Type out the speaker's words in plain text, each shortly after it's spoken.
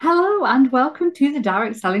and welcome to the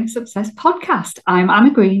Direct Selling Success Podcast. I'm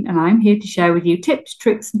Anna Green, and I'm here to share with you tips,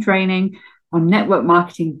 tricks, and training on network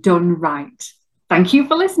marketing done right. Thank you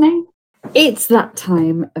for listening. It's that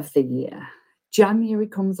time of the year. January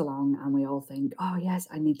comes along, and we all think, oh, yes,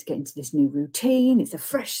 I need to get into this new routine. It's a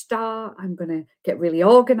fresh start. I'm going to get really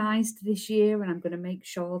organized this year, and I'm going to make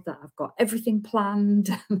sure that I've got everything planned.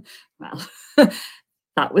 Well,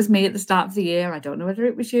 that was me at the start of the year. I don't know whether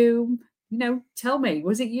it was you. Tell me,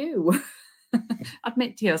 was it you?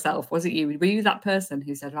 Admit to yourself, was it you? Were you that person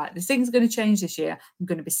who said, right, this thing's going to change this year. I'm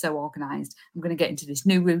going to be so organized. I'm going to get into this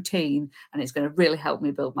new routine and it's going to really help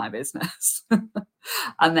me build my business.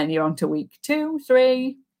 And then you're on to week 2,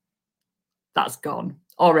 3. That's gone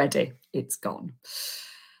already. It's gone.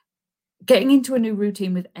 Getting into a new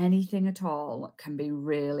routine with anything at all can be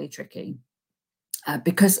really tricky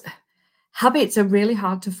because habits are really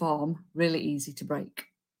hard to form, really easy to break.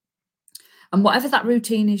 And whatever that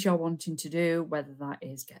routine is you're wanting to do, whether that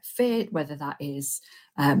is get fit, whether that is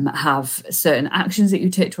have certain actions that you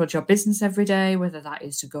take towards your business every day, whether that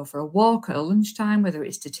is to go for a walk at lunchtime, whether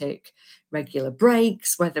it's to take regular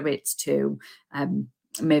breaks, whether it's to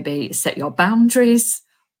maybe set your boundaries,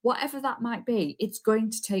 whatever that might be, it's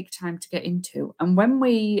going to take time to get into. And when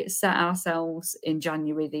we set ourselves in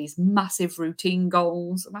January these massive routine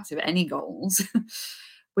goals, massive any goals,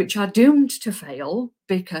 which are doomed to fail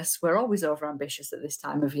because we're always overambitious at this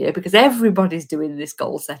time of year because everybody's doing this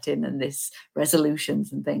goal setting and this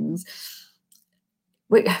resolutions and things.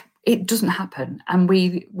 It doesn't happen. And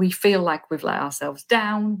we feel like we've let ourselves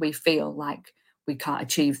down. We feel like we can't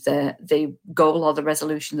achieve the goal or the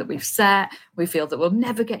resolution that we've set. We feel that we'll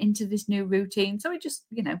never get into this new routine. So we just,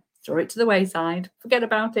 throw it to the wayside, forget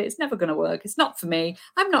about it. It's never going to work. It's not for me.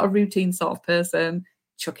 I'm not a routine sort of person.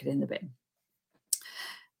 Chuck it in the bin.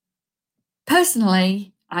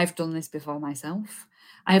 Personally, I've done this before myself.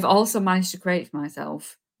 I have also managed to create for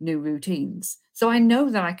myself new routines. So I know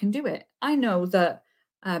that I can do it. I know that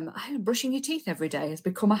brushing your teeth every day has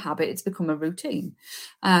become a habit. It's become a routine.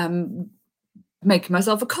 Making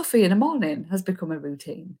myself a coffee in the morning has become a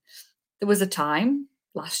routine. There was a time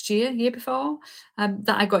last year before,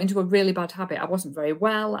 that I got into a really bad habit. I wasn't very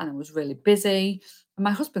well and I was really busy. And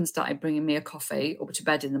my husband started bringing me a coffee up to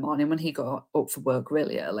bed in the morning when he got up for work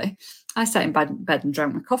really early. I sat in bed and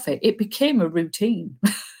drank my coffee. It became a routine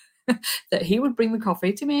that he would bring the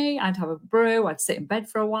coffee to me. I'd have a brew. I'd sit in bed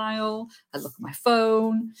for a while. I'd look at my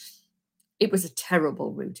phone. It was a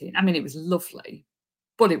terrible routine. I mean, it was lovely,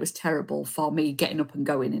 but it was terrible for me getting up and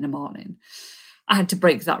going in the morning. I had to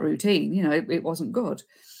break that routine. It wasn't good.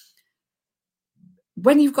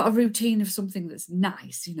 When you've got a routine of something that's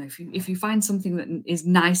nice, if you find something that is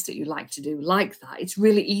nice that you like to do like that, it's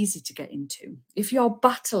really easy to get into. If you're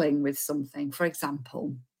battling with something, for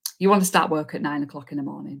example, you want to start work at 9 o'clock in the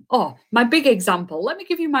morning. Oh, my big example. Let me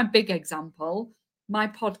give you my big example. My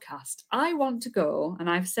podcast. I want to go, and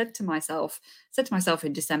I've said to myself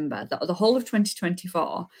in December that the whole of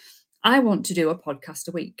 2024, I want to do a podcast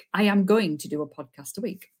a week. I am going to do a podcast a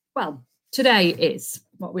week. Well, today is,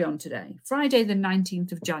 what are we on today? Friday, the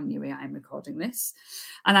 19th of January, I am recording this.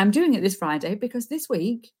 And I'm doing it this Friday because this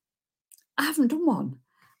week I haven't done one.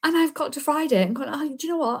 And I've got to Friday and gone, oh, do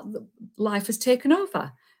you know what? Life has taken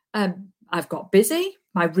over. I've got busy.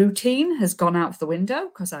 My routine has gone out the window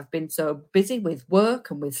because I've been so busy with work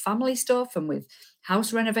and with family stuff and with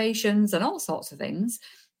house renovations and all sorts of things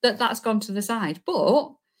that's gone to the side.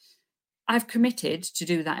 But I've committed to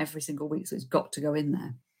do that every single week, so it's got to go in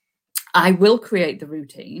there. I will create the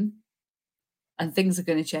routine and things are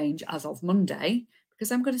going to change as of Monday because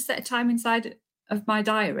I'm going to set a time inside of my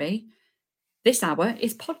diary. This hour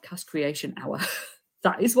is podcast creation hour.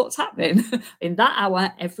 That is what's happening in that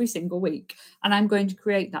hour every single week. And I'm going to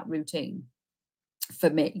create that routine for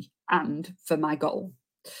me and for my goal.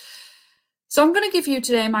 So I'm going to give you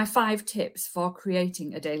today my 5 tips for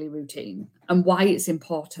creating a daily routine and why it's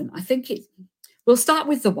important. We'll start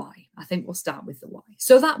with the why.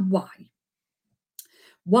 So that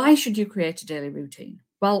why should you create a daily routine?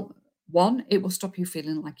 Well, 1, it will stop you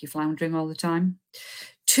feeling like you're floundering all the time.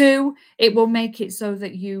 2, it will make it so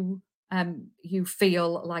that you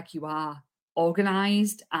feel like you are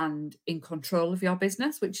organized and in control of your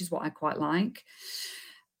business, which is what I quite like.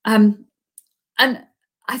 And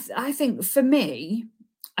I think for me,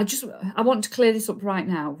 I want to clear this up right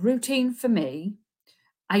now. Routine for me,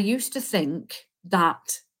 I used to think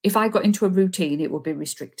that if I got into a routine, it would be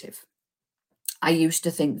restrictive. I used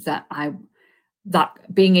to think that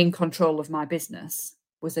being in control of my business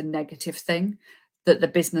was a negative thing, that the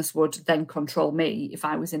business would then control me if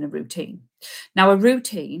I was in a routine. Now, a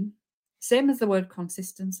routine, same as the word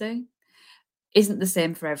consistency, isn't the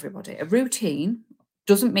same for everybody. A routine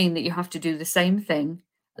doesn't mean that you have to do the same thing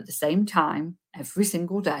at the same time every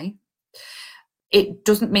single day. It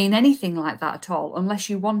doesn't mean anything like that at all, unless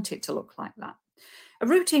you want it to look like that. A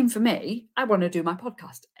routine for me, I want to do my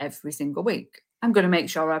podcast every single week. I'm going to make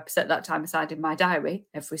sure I set that time aside in my diary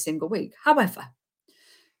every single week. However,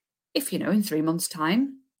 if, in 3 months'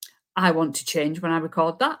 time, I want to change when I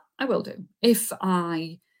record that, I will do. If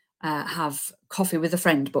I have coffee with a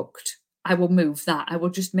friend booked, I will move that. I will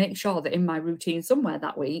just make sure that in my routine somewhere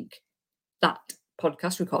that week, that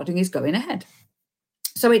podcast recording is going ahead.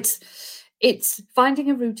 So it's finding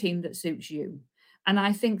a routine that suits you. And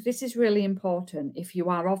I think this is really important if you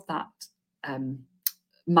are of that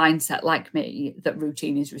mindset like me, that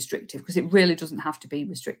routine is restrictive, because it really doesn't have to be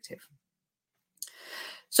restrictive.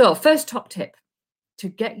 So first top tip to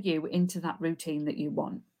get you into that routine that you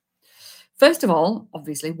want. First of all,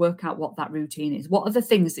 obviously, work out what that routine is. What are the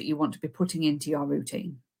things that you want to be putting into your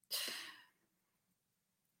routine?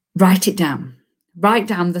 Write it down. Write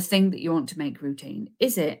down the thing that you want to make routine.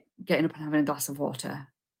 Is it getting up and having a glass of water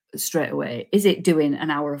straight away? Is it doing an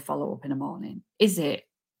hour of follow-up in the morning? Is it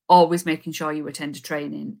always making sure you attend to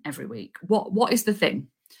training every week? What is the thing?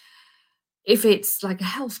 If it's like a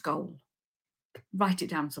health goal, write it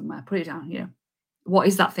down somewhere, put it down, What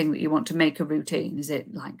is that thing that you want to make a routine? Is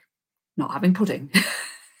it like not having pudding?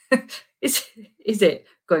 Is it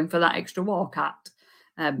going for that extra walk at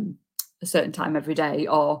a certain time every day,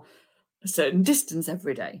 or a certain distance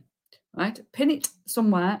every day? Right? Pin it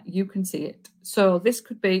somewhere you can see it. So this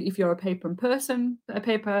could be, if you're a paper and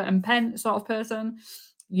pen sort of person,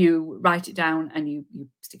 you write it down and you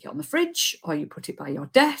stick it on the fridge, or you put it by your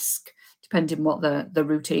desk, depending what the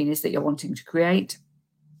routine is that you're wanting to create.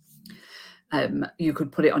 You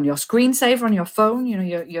could put it on your screensaver on your phone,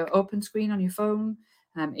 your open screen on your phone.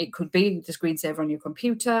 It could be the screensaver on your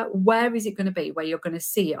computer. Where is it going to be where you're going to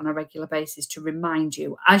see it on a regular basis to remind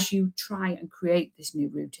you as you try and create this new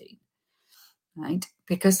routine, right?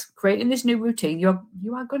 Because creating this new routine, you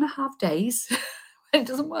are going to have days when it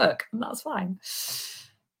doesn't work, and that's fine.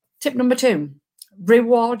 Tip number 2,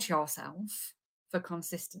 reward yourself for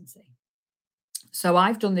consistency. So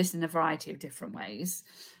I've done this in a variety of different ways.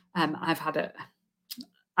 I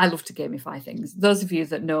love to gamify things. Those of you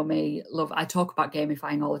that know me, I talk about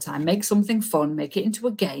gamifying all the time. Make something fun, make it into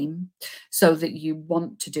a game so that you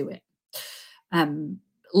want to do it.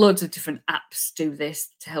 Loads of different apps do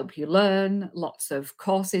this to help you learn. Lots of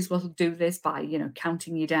courses will do this by,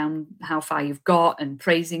 counting you down how far you've got and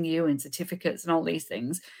praising you and certificates and all these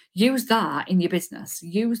things. Use that in your business.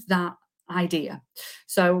 Use that idea.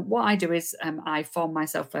 So what I do is I form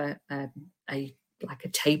myself a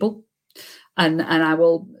table, and I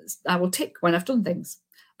will tick when I've done things.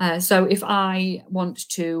 So if I want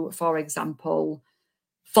to, for example,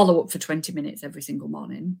 follow up for 20 minutes every single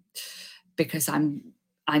morning, because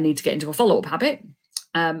I need to get into a follow-up habit,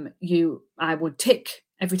 I would tick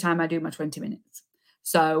every time I do my 20 minutes.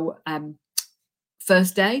 So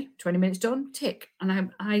first day, 20 minutes done, tick.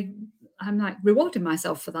 And I'm like rewarding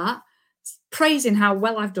myself for that, praising how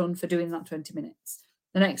well I've done for doing that 20 minutes.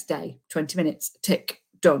 The next day, 20 minutes, tick,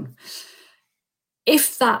 done.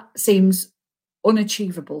 If that seems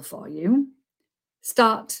unachievable for you,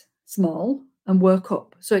 start small and work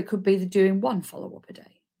up. So it could be doing one follow-up a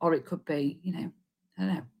day, or it could be,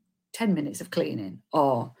 10 minutes of cleaning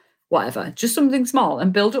or whatever, just something small,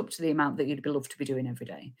 and build up to the amount that you'd love to be doing every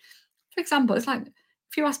day. For example, it's like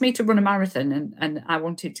if you asked me to run a marathon and I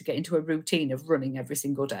wanted to get into a routine of running every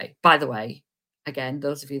single day. By the way, again,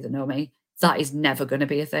 those of you that know me, that is never going to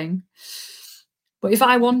be a thing. But if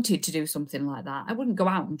I wanted to do something like that, I wouldn't go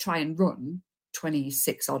out and try and run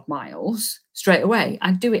 26 odd miles straight away.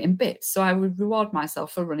 I'd do it in bits. So I would reward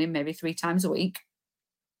myself for running maybe 3 times a week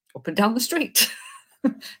up and down the street.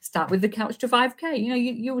 Start with the couch to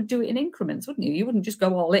 5K. You would do it in increments, wouldn't you? You wouldn't just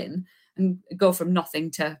go all in and go from nothing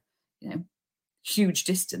to, huge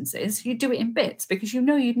distances. You'd do it in bits, because you'd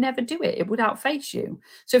never do it. It would outface you.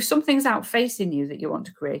 So if something's outfacing you that you want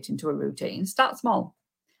to create into a routine, start small.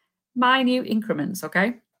 Minute increments,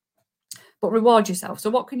 okay? But reward yourself. So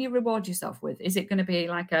what can you reward yourself with? Is it going to be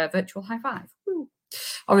like a virtual high five? Woo.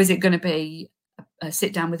 Or is it going to be a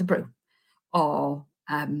sit down with a brew? Or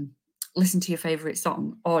listen to your favorite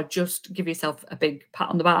song? Or just give yourself a big pat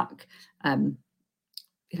on the back?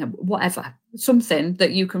 Whatever. Something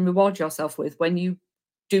that you can reward yourself with when you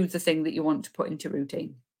do the thing that you want to put into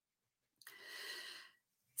routine.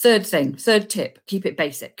 Third tip, keep it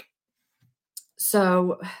basic.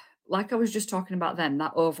 So like I was just talking about then,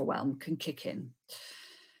 that overwhelm can kick in.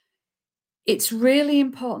 It's really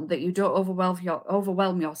important that you don't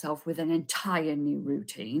overwhelm yourself with an entire new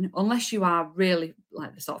routine, unless you are really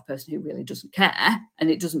like the sort of person who really doesn't care and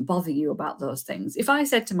it doesn't bother you about those things. If I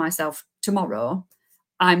said to myself, tomorrow,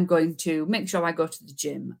 I'm going to make sure I go to the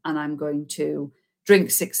gym and I'm going to drink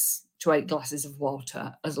 6 to 8 glasses of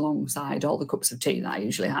water alongside all the cups of tea that I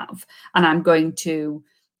usually have, and I'm going to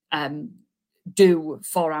do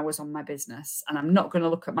 4 hours on my business, and I'm not going to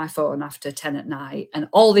look at my phone after 10 at night, and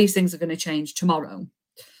all these things are going to change tomorrow.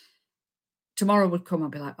 Tomorrow would come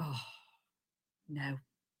and be like, oh, no.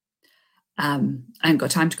 I ain't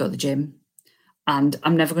got time to go to the gym, and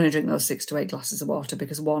I'm never going to drink those 6 to 8 glasses of water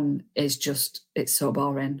because one is just, it's so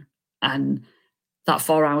boring. And that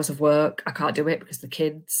 4 hours of work, I can't do it because the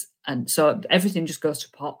kids. And so everything just goes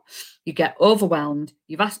to pot. You get overwhelmed.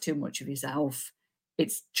 You've asked too much of yourself.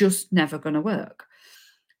 It's just never going to work.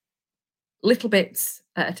 Little bits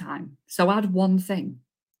at a time. So add one thing.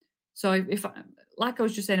 So if like I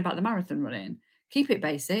was just saying about the marathon running, keep it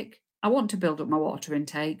basic. I want to build up my water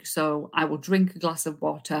intake, so I will drink a glass of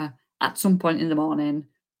water at some point in the morning,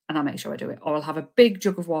 and I'll make sure I do it. Or I'll have a big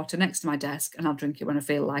jug of water next to my desk, and I'll drink it when I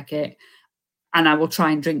feel like it. And I will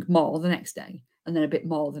try and drink more the next day, and then a bit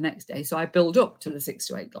more the next day. So I build up to the 6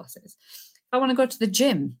 to 8 glasses. If I want to go to the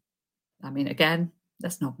gym, I mean, again,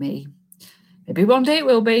 that's not me. Maybe one day it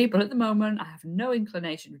will be, but at the moment, I have no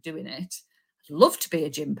inclination of doing it. I'd love to be a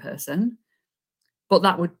gym person, but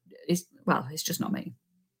it's just not me.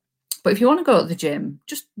 But if you want to go to the gym,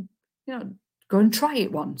 just, go and try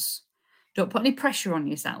it once. Don't put any pressure on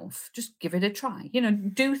yourself. Just give it a try.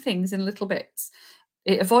 Do things in little bits.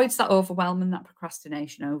 It avoids that overwhelm and that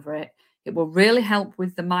procrastination over it. It will really help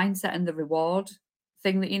with the mindset and the reward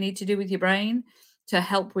thing that you need to do with your brain to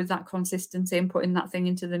help with that consistency and putting that thing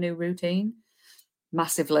into the new routine.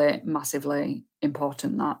 Massively, massively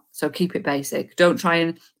important that. So keep it basic. Don't try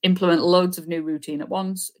and implement loads of new routine at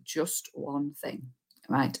once. Just one thing,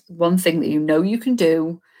 right? One thing that you know you can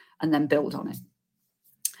do and then build on it.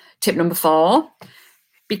 Tip number 4,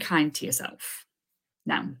 be kind to yourself.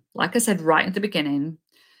 Now, like I said right at the beginning,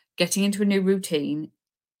 getting into a new routine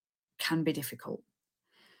can be difficult.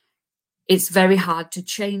 It's very hard to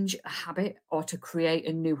change a habit or to create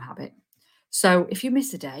a new habit. So if you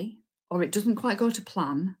miss a day or it doesn't quite go to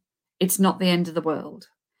plan, it's not the end of the world.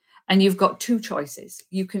 And you've got 2 choices.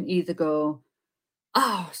 You can either go,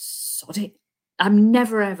 oh, sod it, I'm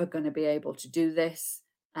never ever going to be able to do this.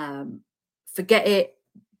 Forget it.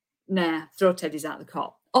 Nah, throw teddies out the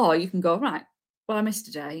cot. Or you can go, right, well, I missed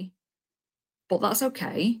a day, but that's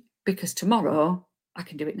okay because tomorrow I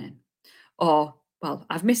can do it now. Or, well,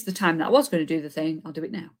 I've missed the time that I was going to do the thing. I'll do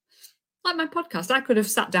it now. Like my podcast, I could have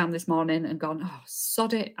sat down this morning and gone, oh,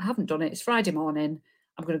 sod it. I haven't done it. It's Friday morning.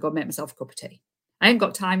 I'm going to go make myself a cup of tea. I ain't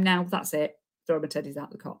got time now. That's it. Throw my teddies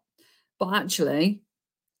out the cot. But actually,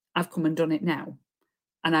 I've come and done it now.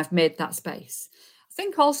 And I've made that space. I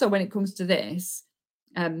think also when it comes to this,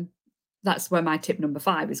 that's where my tip number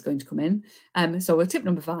 5 is going to come in. So with tip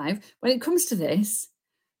number 5, when it comes to this,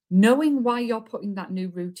 knowing why you're putting that new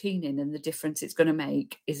routine in and the difference it's going to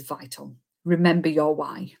make is vital. Remember your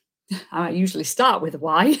why. I usually start with a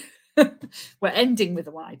why. We're ending with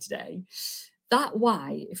a why today. That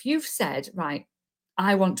why, if you've said, right,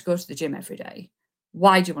 I want to go to the gym every day.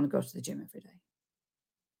 Why do you want to go to the gym every day?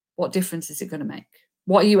 What difference is it going to make?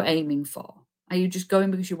 What are you aiming for? Are you just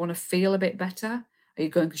going because you want to feel a bit better? Are you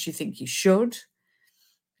going because you think you should?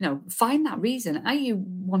 Find that reason. Are you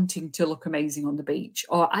wanting to look amazing on the beach?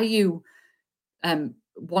 Or are you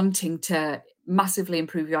wanting to massively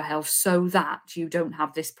improve your health so that you don't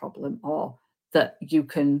have this problem or that you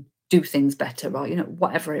can do things better or,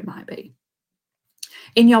 whatever it might be?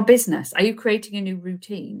 In your business, are you creating a new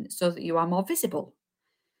routine so that you are more visible?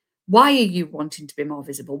 Why are you wanting to be more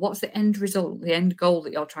visible? What's the end result, the end goal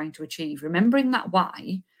that you're trying to achieve? Remembering that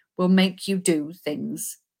why will make you do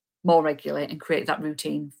things more regularly and create that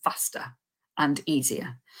routine faster and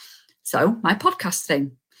easier. So my podcast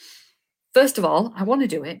thing. First of all, I want to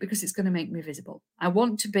do it because it's going to make me visible. I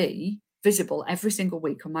want to be visible every single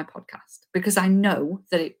week on my podcast because I know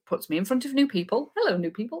that it puts me in front of new people. Hello,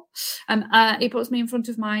 new people. It puts me in front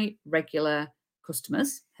of my regular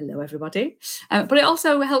customers. Hello, everybody. But it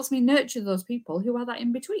also helps me nurture those people who are that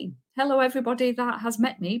in between. Hello, everybody that has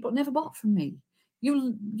met me but never bought from me.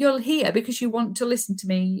 You'll hear because you want to listen to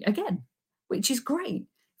me again, which is great.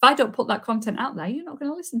 If I don't put that content out there, you're not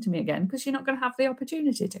going to listen to me again because you're not going to have the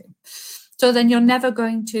opportunity to. So then you're never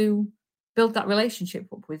going to build that relationship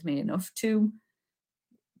up with me enough to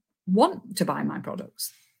want to buy my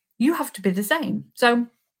products. You have to be the same. So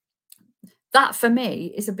that for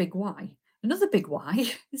me is a big why. Another big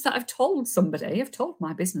why is that I've told somebody, I've told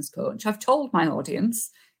my business coach, I've told my audience,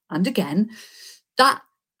 and again, that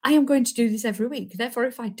I am going to do this every week. Therefore,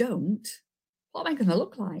 if I don't, what am I going to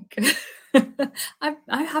look like?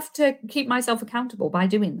 I have to keep myself accountable by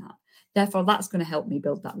doing that. Therefore, that's going to help me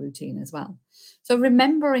build that routine as well. So,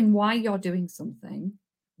 remembering why you're doing something,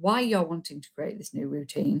 why you're wanting to create this new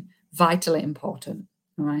routine, vitally important.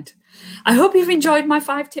 All right. I hope you've enjoyed my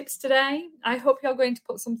 5 tips today. I hope you're going to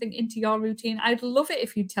put something into your routine. I'd love it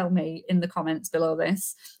if you tell me in the comments below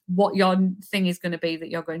this what your thing is going to be that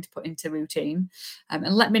you're going to put into routine, and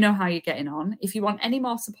let me know how you're getting on. If you want any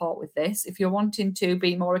more support with this, if you're wanting to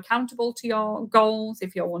be more accountable to your goals,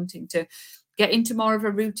 if you're wanting to get into more of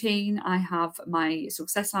a routine, I have my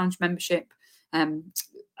Success Lounge membership and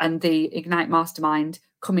the Ignite Mastermind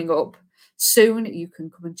coming up soon. You can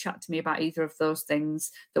come and chat to me about either of those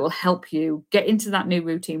things that will help you get into that new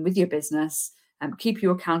routine with your business, keep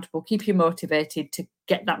you accountable, keep you motivated to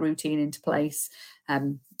get that routine into place,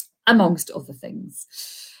 amongst other things.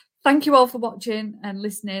 Thank you all for watching and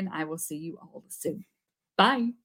listening. I will see you all soon. Bye.